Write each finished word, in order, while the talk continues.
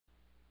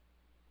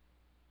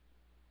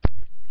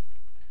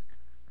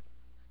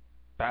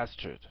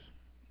Bastard.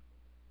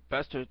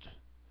 Bastard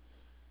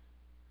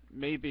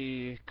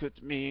maybe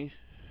could mean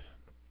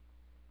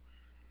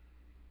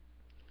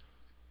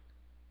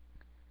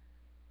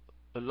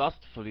a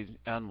lustful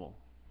animal.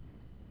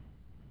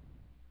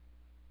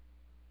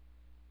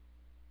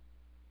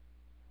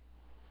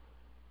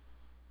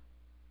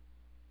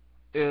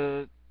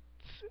 It's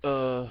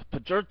a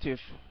pejorative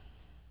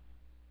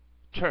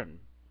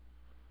term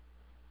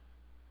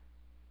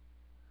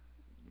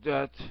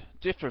that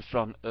differs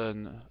from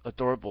an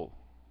adorable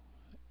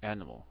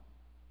animal.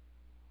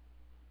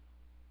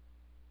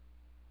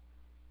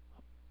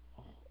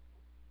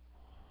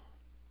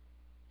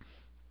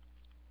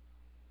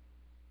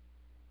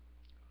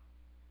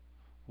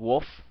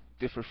 Wolf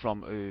differs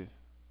from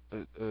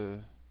a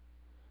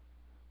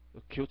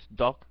cute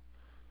dog.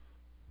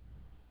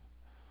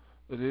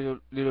 A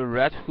little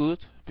red hood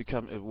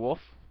become a wolf.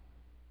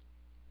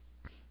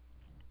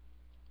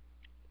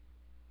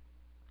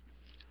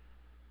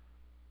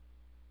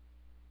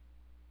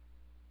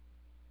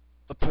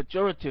 A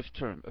pejorative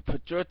term, a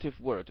pejorative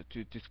word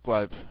to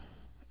describe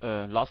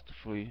a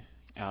lustful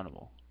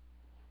animal.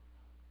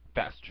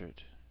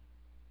 Bastard.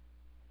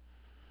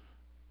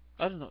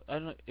 I don't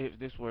know if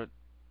this word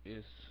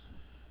is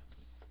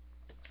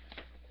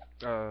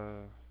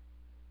uh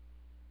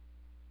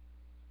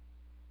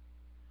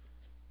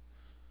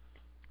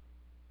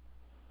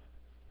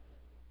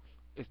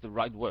is the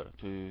right word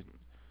to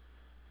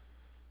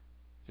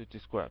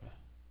describe.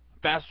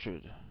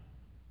 Bastard.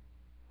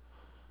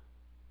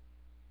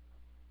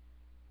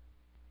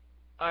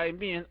 I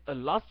mean a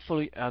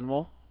lustful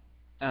animal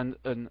and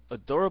an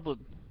adorable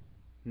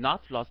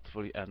not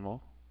lustful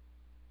animal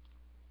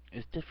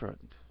is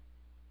different.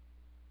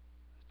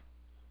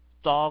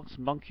 Dogs,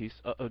 monkeys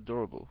are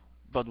adorable,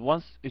 but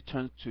once it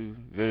turns to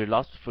very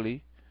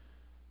lustfully,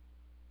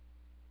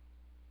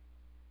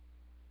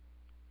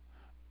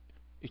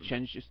 it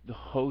changes the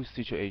whole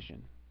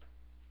situation.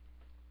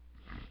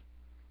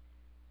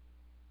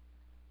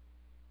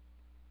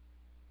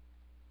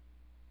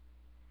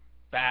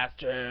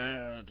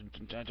 Bastard.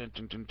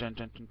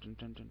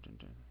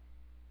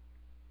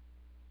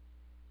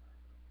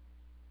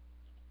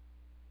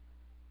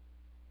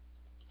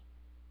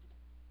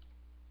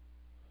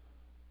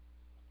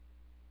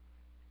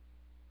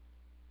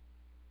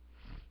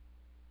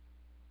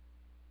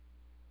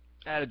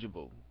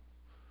 Eligible.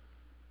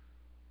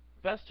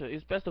 Bastard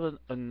is best of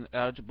an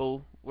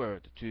eligible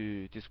word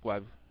to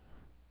describe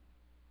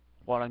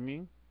what I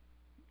mean.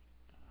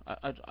 I,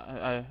 I,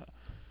 I,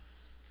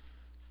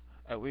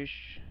 I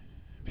wish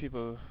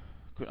people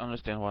could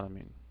understand what I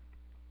mean.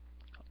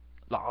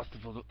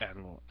 Lustful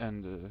animal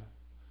and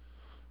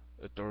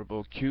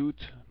adorable,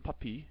 cute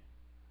puppy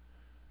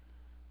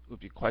would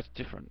be quite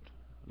different.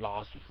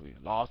 Lustfully,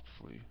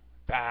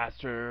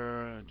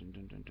 bastard,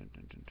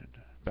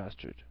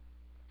 bastard.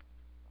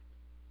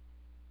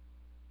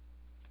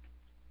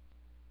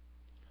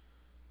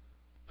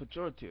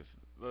 Pejorative,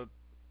 uh,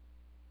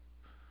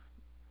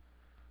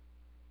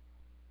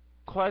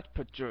 quite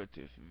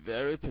pejorative,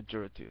 very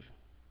pejorative.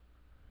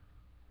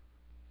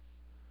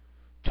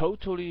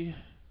 Totally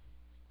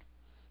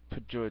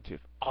pejorative,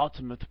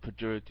 ultimate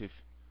pejorative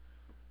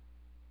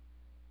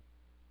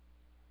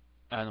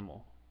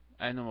animal.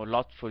 Animal,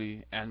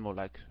 lustfully,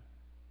 animal-like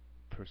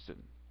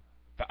person.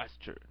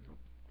 Bastard.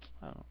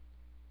 I don't know.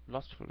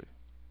 Lustfully.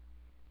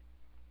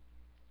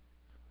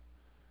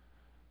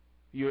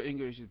 Your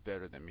English is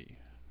better than me.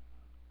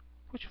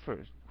 Which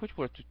first? Which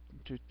word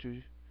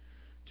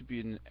to be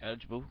an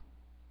eligible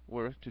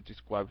word to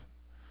describe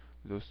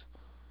those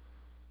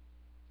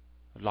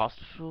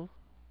lustful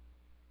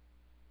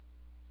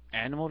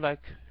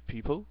animal-like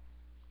people?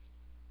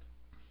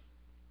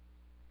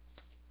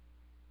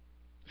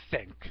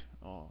 Thank.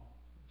 Oh,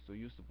 so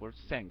use the word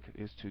thank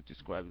is to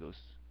describe those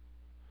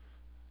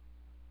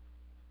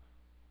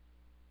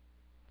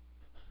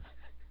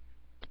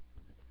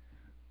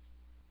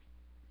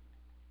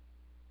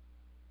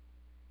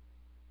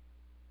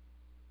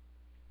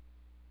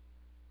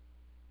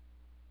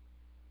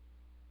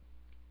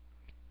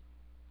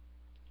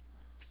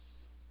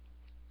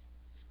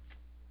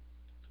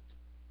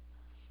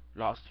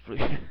lustful.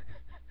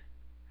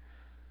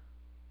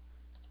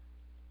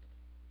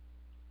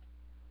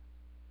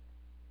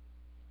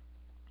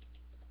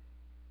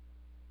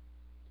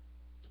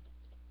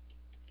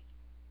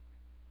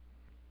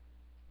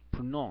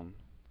 Pronoun.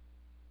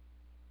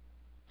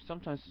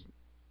 Sometimes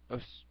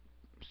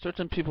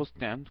certain people's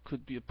name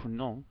could be a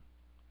pronoun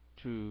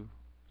to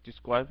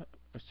describe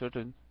a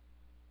certain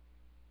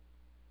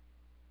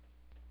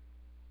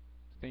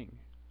thing.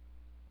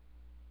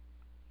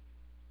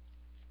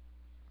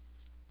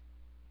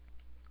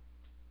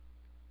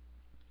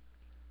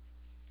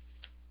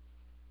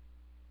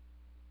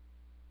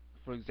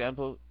 For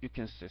example, you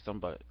can say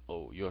somebody,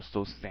 "Oh, you're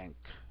so thank."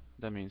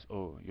 That means,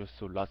 "Oh, you're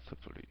so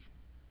lustfully.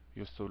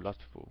 You're so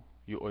lustful.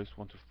 You always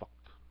want to fuck."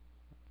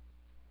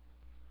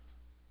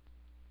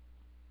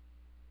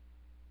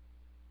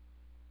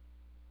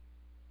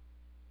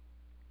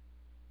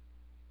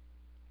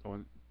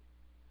 Or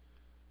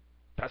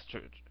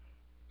bastard.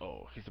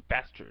 Oh, he's a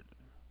bastard.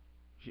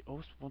 He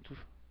always want to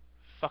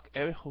fuck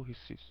every hoe he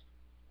sees.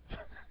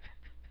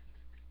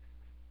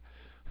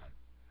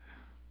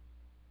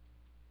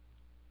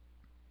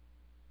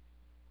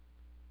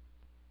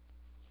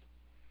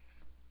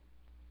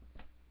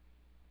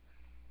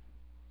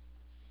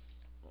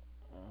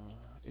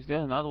 Is there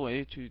another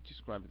way to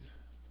describe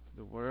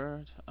the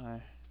word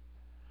I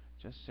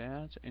just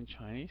said in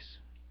Chinese?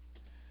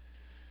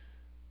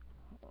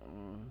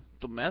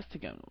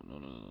 Domestic animal. No,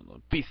 no, no,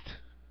 no. Beast.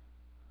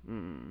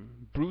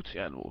 Brute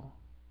animal.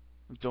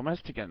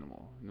 Domestic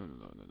animal. No, no,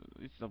 no, no,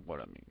 no. It's not what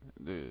I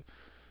mean.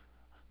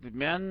 The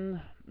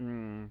man.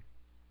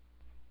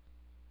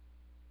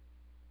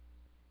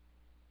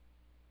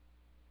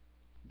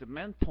 The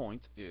main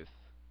point is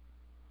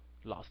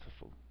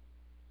lustful.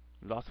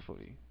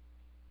 Lustfully,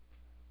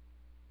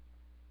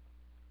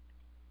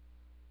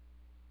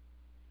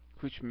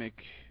 which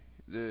make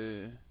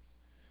the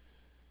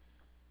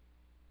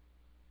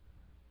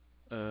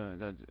uh,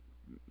 the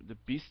the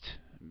beast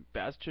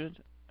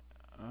bastard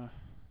uh,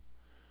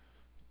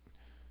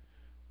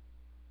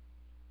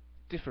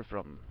 differ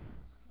from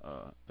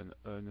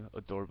an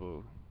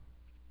adorable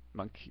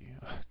monkey,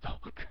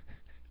 dog,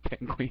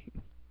 penguin,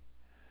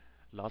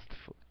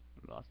 lustful,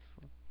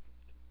 lustful.